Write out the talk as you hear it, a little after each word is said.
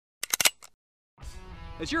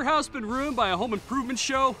Has your house been ruined by a home improvement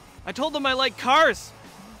show? I told them I like cars,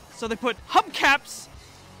 so they put hubcaps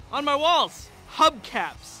on my walls.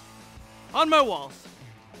 Hubcaps on my walls.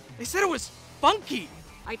 They said it was funky.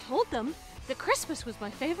 I told them that Christmas was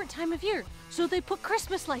my favorite time of year, so they put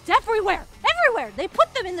Christmas lights everywhere. Everywhere! They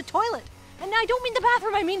put them in the toilet. And I don't mean the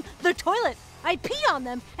bathroom, I mean the toilet. I pee on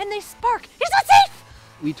them, and they spark. Is that safe?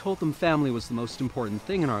 We told them family was the most important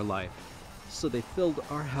thing in our life, so they filled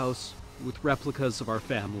our house with replicas of our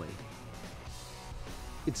family.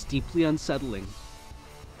 It's deeply unsettling.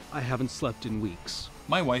 I haven't slept in weeks.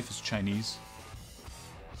 My wife is Chinese.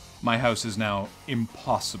 My house is now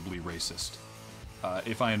impossibly racist.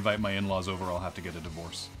 If I invite my in-laws over, I'll have to get a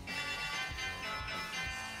divorce.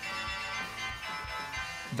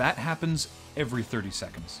 That happens every 30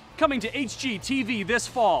 seconds. Coming to HGTV this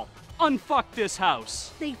fall. Unfuck this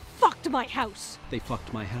house. They fucked my house. They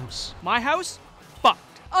fucked my house. My house? Fucked.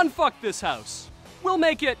 Unfuck this house. We'll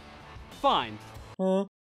make it fine. Huh?